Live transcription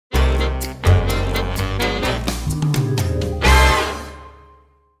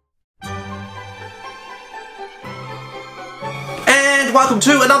and welcome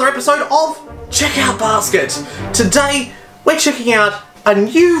to another episode of Checkout Basket. Today we're checking out a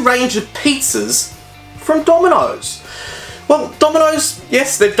new range of pizzas from Domino's. Well, Domino's,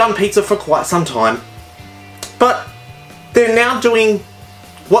 yes, they've done pizza for quite some time, but they're now doing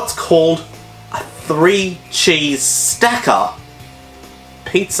what's called a 3-cheese stacker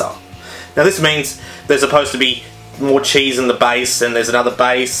pizza. Now this means there's supposed to be more cheese in the base and there's another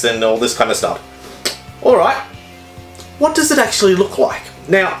base and all this kind of stuff. Alright, what does it actually look like?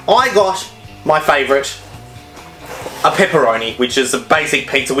 Now, I got my favourite, a pepperoni, which is a basic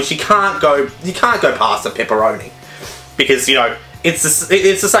pizza which you can't go past a pepperoni. Because, you know, it's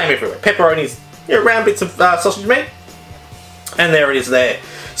the same everywhere. Pepperoni's, you know, round bits of sausage meat. And there it is there.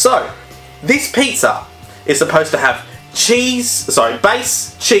 So, this pizza is supposed to have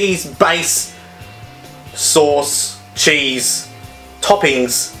base, cheese, base, sauce, cheese,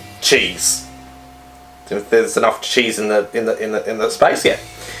 toppings, cheese. If there's enough cheese in the space, yeah.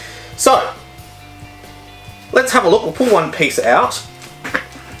 So, let's have a look. We'll pull one piece out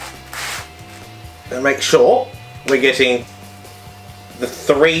and make sure we're getting the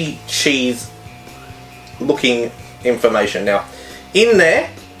 3-cheese looking information. Now, in there,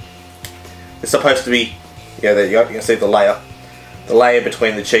 it's supposed to be, yeah, there you go, you can see the layer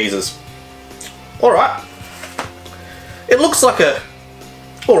between the cheeses. Alright, it looks like a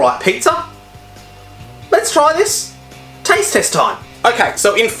alright pizza. Let's try this. Taste test time. Okay,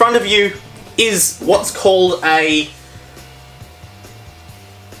 so in front of you is what's called a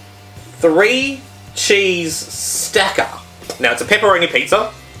 3-cheese stacker. Now, it's a pepperoni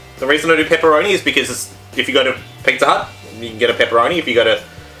pizza. The reason I do pepperoni is because if you go to Pizza Hut, you can get a pepperoni. If you go to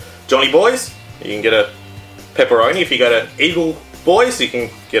Johnny Boy's, you can get a pepperoni. If you go to Eagle Boys, you can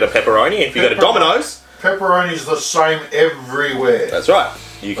get a pepperoni. If you go to Domino's, pepperoni's the same everywhere. That's right.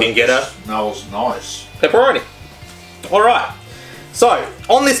 You can get a smells nice pepperoni. Alright, so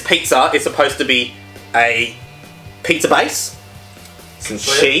on this pizza it's supposed to be a pizza base, some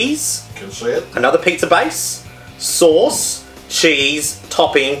cheese, another pizza base, sauce, cheese,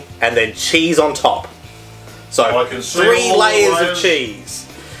 topping, and then cheese on top. So 3 layers of cheese.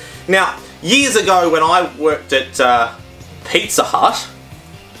 Now, years ago when I worked at Pizza Hut,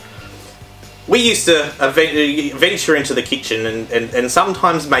 we used to venture into the kitchen and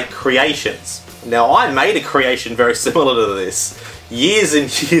sometimes make creations. Now, I made a creation very similar to this years and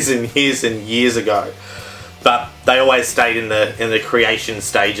years and years and years ago, but they always stayed in the creation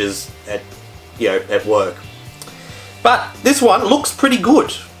stages at work. But this one looks pretty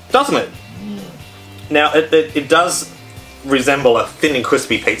good, doesn't it? Now, it does resemble a thin and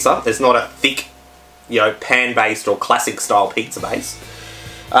crispy pizza. It's not a thick, pan-based or classic-style pizza base.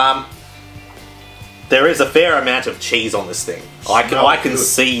 There is a fair amount of cheese on this thing. I can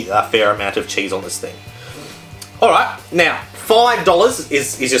see a fair amount of cheese on this thing. Alright, now, $5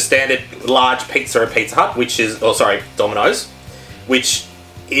 is your standard large pizza at Pizza Hut, Domino's, which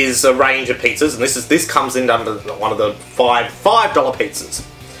is a range of pizzas, and this comes in under one of the $5 pizzas.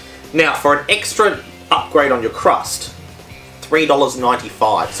 Now, for an extra upgrade on your crust,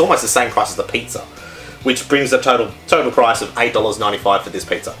 $3.95. It's almost the same price as the pizza, which brings the total price of $8.95 for this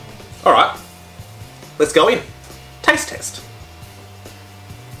pizza. Alright. Let's go in. Taste test.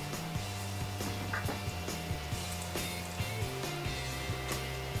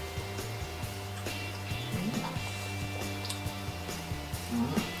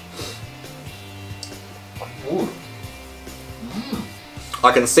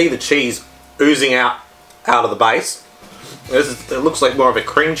 I can see the cheese oozing out of the base. It looks like more of a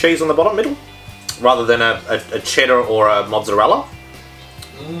cream cheese on the bottom middle, rather than a cheddar or a mozzarella.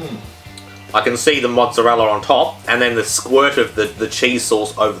 I can see the mozzarella on top, and then the squirt of the cheese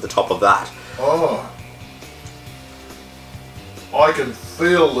sauce over the top of that. Oh. I can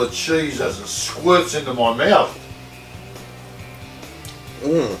feel the cheese as it squirts into my mouth.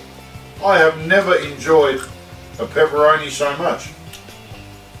 I have never enjoyed a pepperoni so much.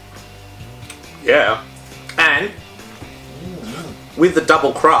 Yeah. And with the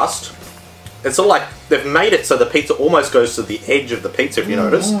double crust, it's all like they've made it so the pizza almost goes to the edge of the pizza, if you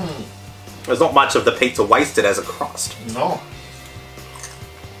notice. There's not much of the pizza wasted as a crust. No.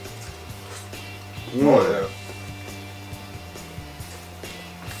 Oh,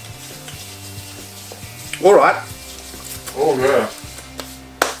 yeah. Alright. Oh, yeah.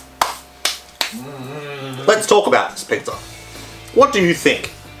 Let's talk about this pizza. What do you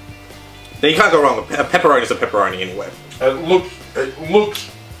think? Now, you can't go wrong. A pepperoni is a pepperoni anyway. It looks.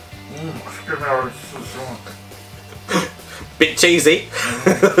 Bit cheesy.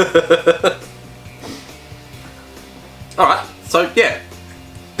 Alright, so yeah.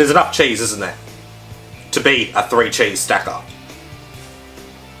 There's enough cheese, isn't there? To be a 3-cheese stacker.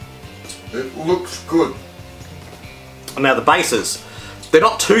 It looks good. Now the bases, they're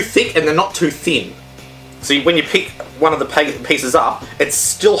not too thick and they're not too thin. See, when you pick one of the pieces up, it's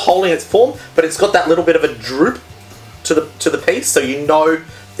still holding its form, but it's got that little bit of a droop to the piece, so you know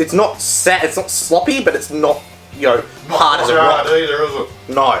it's not it's not sloppy, but it's not, you know, hard as a rock. Either, is it?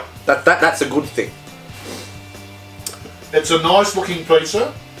 No, that's a good thing. It's a nice looking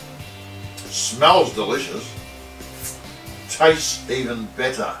pizza. Smells delicious. Tastes even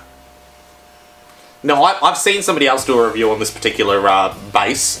better. Now, I've seen somebody else do a review on this particular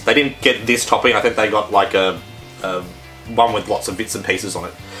base. They didn't get this topping. I think they got like a one with lots of bits and pieces on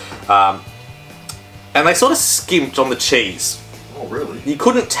it. And they sort of skimped on the cheese. Oh, really? You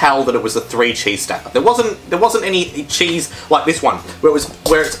couldn't tell that it was a 3 cheese stack. There wasn't any cheese like this one, where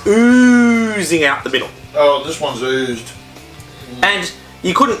it's oozing out the middle. Oh, this one's oozed. And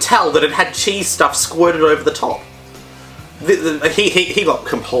you couldn't tell that it had cheese stuff squirted over the top. He got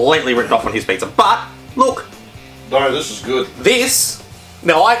completely ripped off on his pizza. But look, no, this is good. This,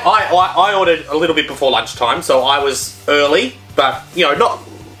 now I ordered a little bit before lunchtime, so I was early, but you know,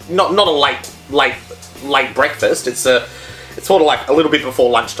 not a late breakfast. It's sort of like a little bit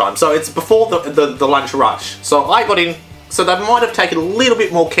before lunchtime, so it's before the lunch rush. So I got in. So they might have taken a little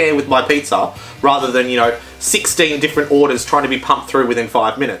bit more care with my pizza rather than, you know, 16 different orders trying to be pumped through within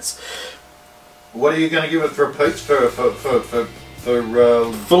 5 minutes. What are you going to give it for a pizza? For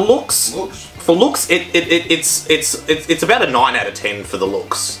looks? For looks, it's about a 9 out of 10 for the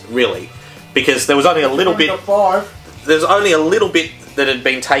looks, really, because there was only a little bit. There's only a little bit that had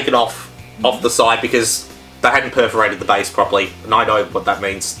been taken off the side because they hadn't perforated the base properly, and I know what that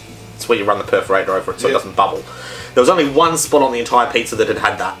means. It's where you run the perforator over it so it doesn't bubble. There was only one spot on the entire pizza that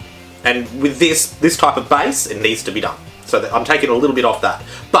had that, and with this type of base, it needs to be done. So I'm taking a little bit off that.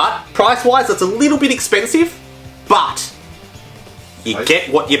 But price-wise, it's a little bit expensive, but you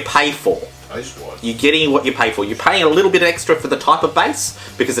get what you pay for. Taste-wise. You're getting what you pay for. You're paying a little bit extra for the type of base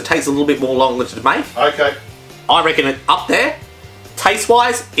because it takes a little bit more longer to make. Okay. I reckon it up there.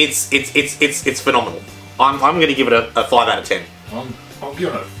 Taste-wise, it's phenomenal. I'm going to give it a 5 out of 10. I'm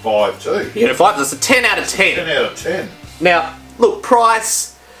giving it a 5 too. You're giving it a 5? That's a 10 out of 10. 10 out of 10. Now, look,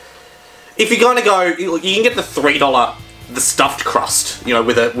 price. If you're going to go, you can get the $3, the stuffed crust, you know,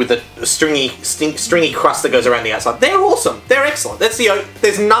 with a stringy crust that goes around the outside. They're awesome. They're excellent. That's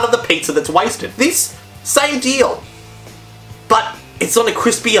there's none of the pizza that's wasted. This, same deal, but it's on a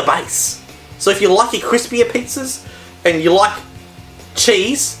crispier base. So if you like your crispier pizzas and you like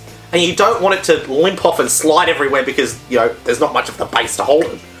cheese and you don't want it to limp off and slide everywhere because, you know, there's not much of the base to hold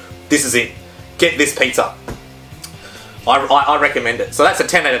it, this is it. Get this pizza. I recommend it. So that's a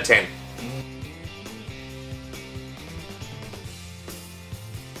 10 out of 10.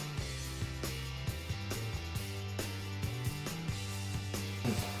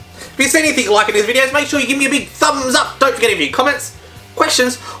 If you see anything you like in these videos, make sure you give me a big thumbs up. Don't forget, if you have comments,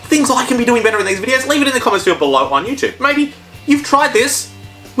 questions, things I can be doing better in these videos, leave it in the comments field below on YouTube. Maybe you've tried this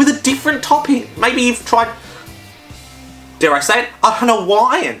with a different topping. Maybe you've tried, dare I say it, a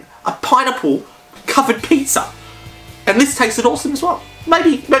Hawaiian, a pineapple covered pizza. And this tasted awesome as well.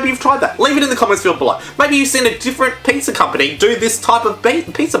 Maybe you've tried that. Leave it in the comments field below. Maybe you've seen a different pizza company do this type of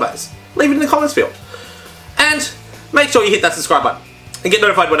pizza base. Leave it in the comments field. And make sure you hit that subscribe button and get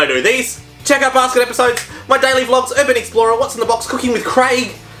notified when I do these. Check out basket episodes, my daily vlogs, Urban Explorer, What's in the Box, Cooking with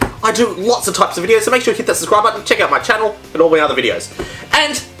Craig. I do lots of types of videos, so make sure you hit that subscribe button, check out my channel and all my other videos.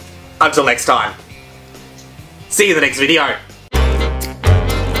 And until next time, see you in the next video.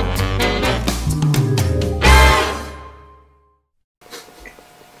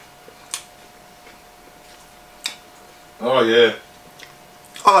 Oh yeah.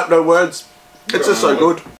 I got no words. It's just so good.